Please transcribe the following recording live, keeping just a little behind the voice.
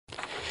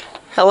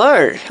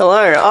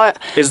Hello.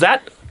 Is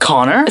that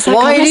Connor? Is that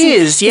Why Connor? it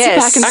is, he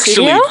yes. back in Actually,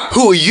 studio?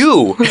 who are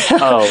you?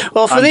 Oh,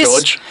 Well, for I'm this,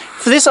 George.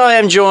 for this, I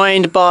am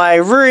joined by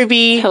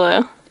Ruby,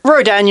 Hello.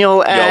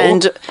 Daniel,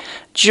 and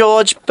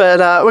George. But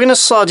we're going to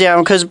slow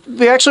down because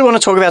we actually want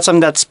to talk about something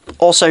that's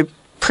also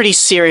pretty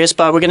serious,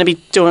 but we're going to be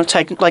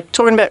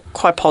talking about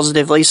quite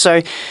positively.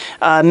 So,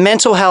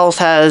 mental health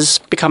has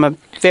become a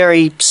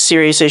very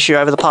serious issue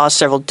over the past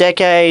several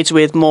decades,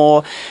 with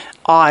more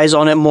eyes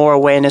on it, more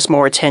awareness,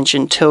 more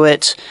attention to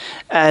it,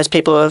 as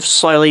people are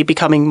slowly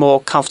becoming more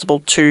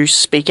comfortable to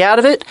speak out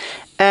of it.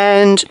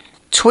 And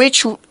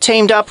Twitch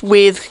teamed up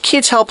with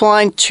Kids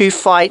Helpline to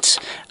fight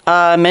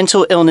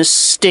mental illness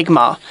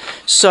stigma.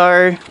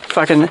 So, if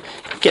I can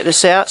get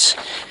this out.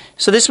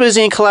 So this was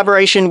in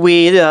collaboration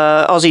with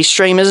Aussie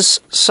streamers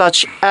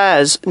such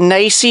as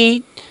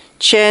Nacy,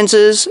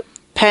 Chances,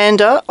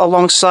 Panda,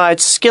 alongside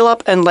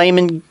SkillUp and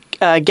Layman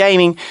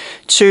Gaming,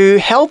 to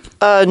help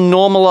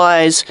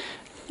normalise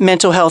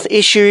mental health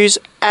issues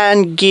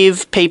and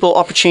give people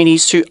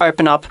opportunities to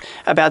open up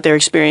about their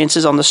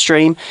experiences on the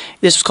stream.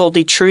 This was called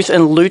the Truth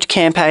and Loot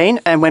campaign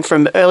and went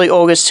from late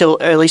August till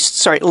early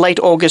September.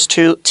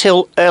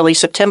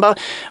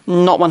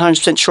 Not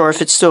 100% sure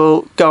if it's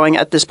still going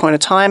at this point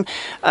of time.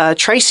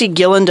 Tracy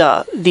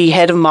Gillander, the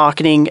head of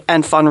marketing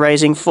and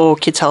fundraising for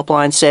Kids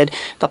Helpline, said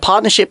the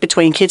partnership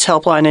between Kids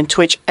Helpline and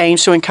Twitch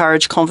aims to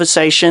encourage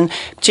conversation,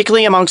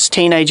 particularly amongst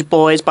teenage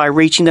boys, by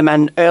reaching them at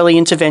an early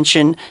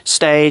intervention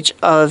stage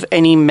of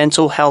any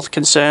mental health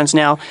concerns.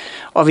 Now,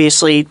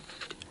 obviously,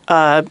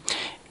 I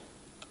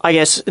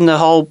guess in the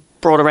whole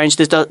broader range,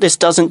 this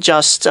doesn't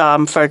just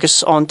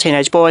focus on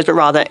teenage boys, but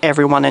rather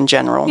everyone in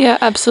general. Yeah,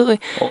 absolutely.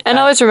 And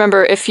always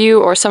remember, if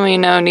you or someone you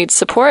know needs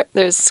support,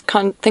 there's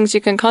things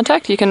you can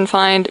contact. You can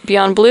find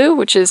Beyond Blue,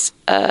 which is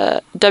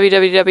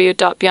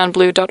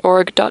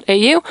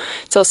www.beyondblue.org.au.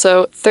 It's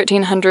also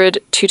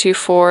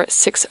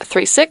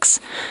 1300-224-636.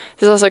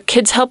 There's also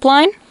Kids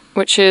Helpline,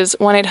 which is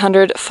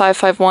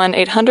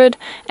 1-800-551-800,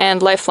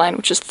 and Lifeline,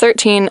 which is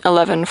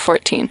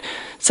 13-11-14.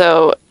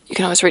 So you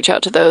can always reach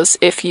out to those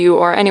if you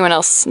or anyone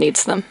else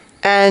needs them.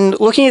 And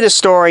looking at the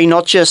story,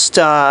 not just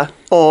or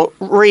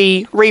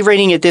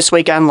rereading it this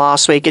week and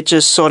last week, it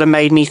just sort of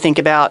made me think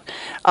about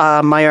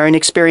my own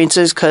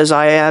experiences, because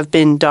I have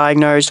been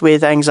diagnosed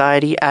with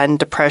anxiety and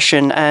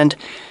depression, and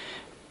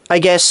I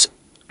guess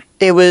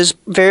it was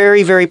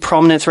very, very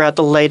prominent throughout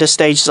the later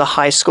stages of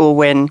high school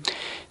when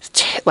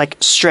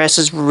stress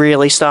is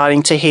really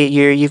starting to hit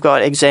you. You've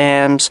got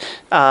exams,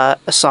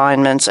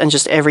 assignments, and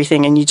just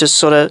everything, and you just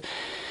sort of,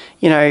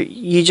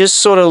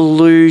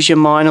 lose your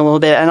mind a little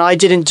bit. And I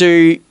didn't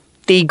do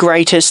the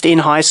greatest in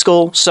high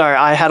school, so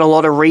I had a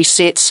lot of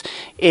resets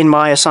in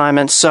my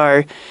assignments.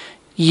 So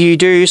you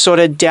do sort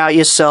of doubt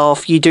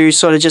yourself. You do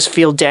sort of just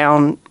feel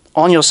down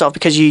on yourself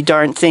because you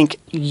don't think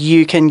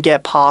you can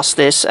get past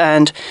this.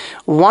 And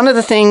one of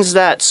the things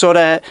that sort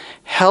of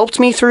helped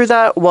me through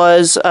that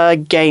was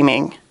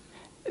gaming.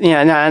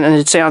 Yeah, no, and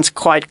it sounds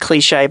quite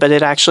cliche, but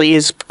it actually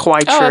is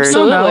quite true.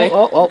 Absolutely.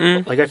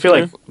 Like, I feel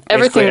like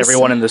basically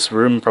everyone in this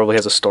room probably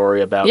has a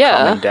story about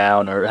calming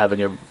down or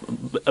having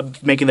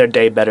making their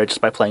day better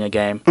just by playing a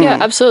game. Yeah,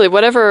 absolutely.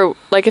 Whatever,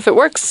 if it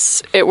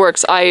works, it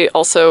works. I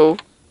also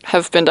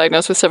have been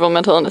diagnosed with several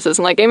mental illnesses,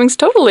 and gaming's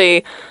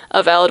totally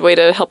a valid way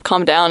to help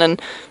calm down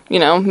and,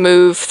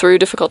 move through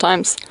difficult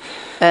times.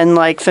 And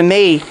for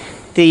me,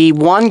 the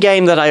one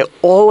game that I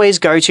always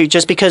go to,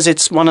 just because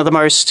it's one of the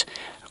most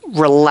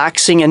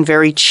relaxing and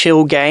very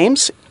chill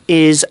games,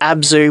 is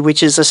Abzu,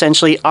 which is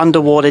essentially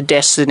Underwater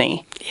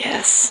Destiny.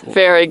 Yes,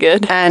 very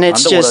good. And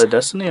it's Underwater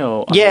Destiny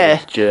or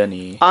Underwater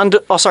Journey?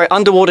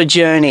 Underwater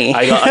Journey.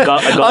 I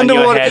got Underwater, in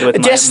your head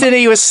with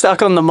Destiny was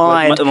stuck on the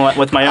mind.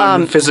 With my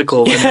own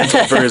physical and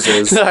mental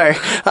bruises. No,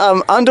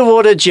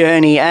 Underwater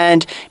Journey.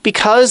 And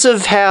because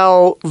of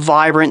how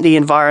vibrant the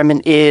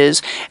environment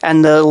is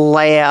and the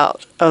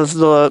layout of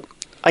the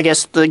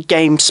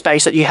game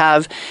space that you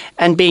have,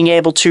 and being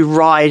able to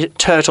ride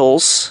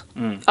turtles.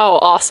 Oh,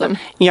 awesome.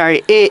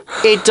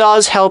 It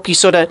does help you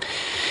sort of,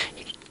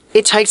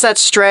 it takes that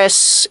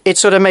stress, it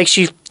sort of makes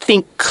you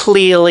think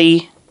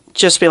clearly,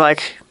 just be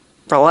like,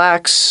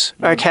 relax,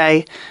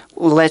 okay,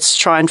 let's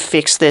try and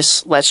fix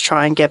this, let's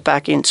try and get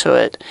back into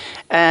it.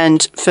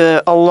 And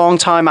for a long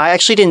time, I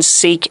actually didn't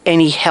seek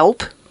any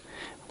help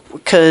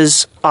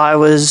because I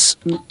was,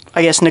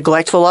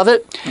 neglectful of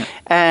it.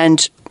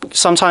 And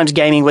sometimes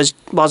gaming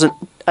wasn't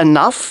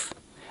enough,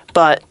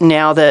 but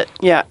now that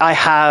I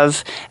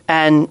have,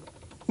 and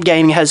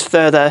gaming has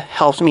further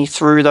helped me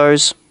through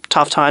those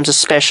tough times,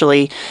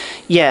 especially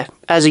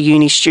as a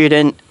uni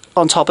student,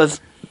 on top of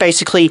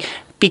basically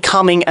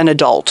becoming an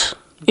adult.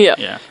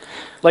 Yeah.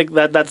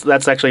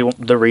 That's actually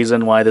the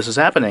reason why this is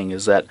happening,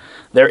 is that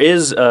there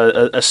is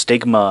a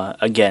stigma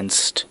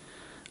against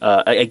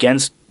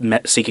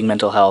seeking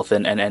mental health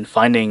and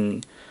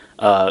finding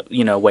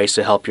ways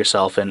to help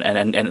yourself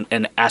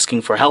and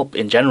asking for help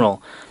in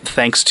general.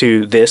 Thanks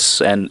to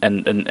this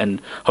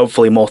and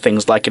hopefully more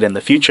things like it in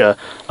the future,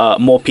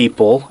 more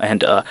people.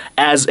 And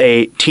as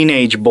a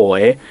teenage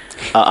boy,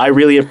 I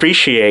really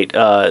appreciate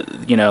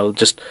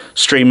just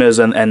streamers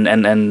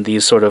and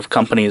these sort of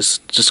companies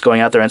just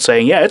going out there and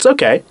saying, yeah, it's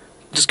okay.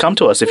 Just come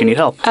to us if you need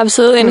help.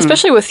 Absolutely, and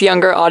especially with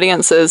younger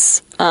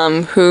audiences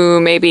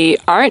who maybe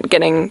aren't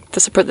getting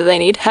the support that they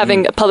need,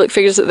 having public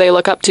figures that they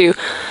look up to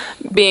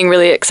being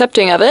really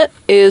accepting of it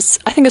is,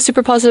 I think, a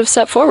super positive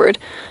step forward,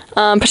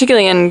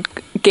 particularly in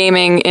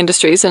gaming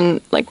industries. And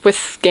like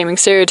with gaming,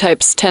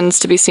 stereotypes tends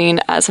to be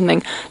seen as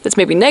something that's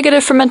maybe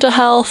negative for mental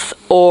health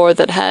or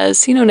that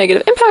has,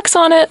 negative impacts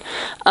on it.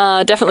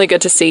 Definitely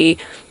good to see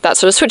that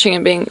sort of switching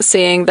and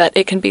seeing that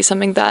it can be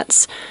something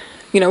that's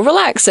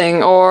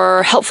relaxing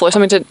or helpful or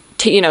something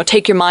to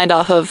take your mind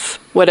off of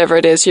whatever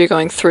it is you're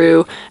going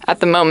through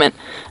at the moment.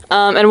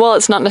 And while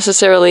it's not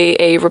necessarily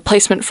a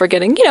replacement for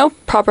getting,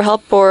 proper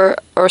help or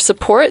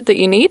support that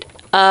you need,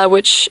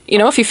 which,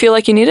 if you feel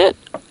like you need it,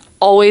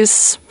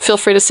 always feel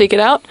free to seek it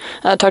out.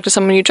 Talk to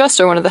someone you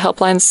trust or one of the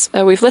helplines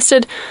we've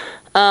listed.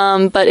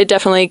 But it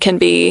definitely can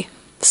be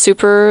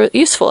super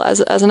useful as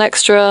an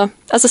extra,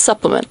 as a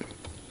supplement.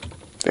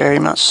 Very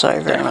much so,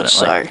 very much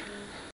so.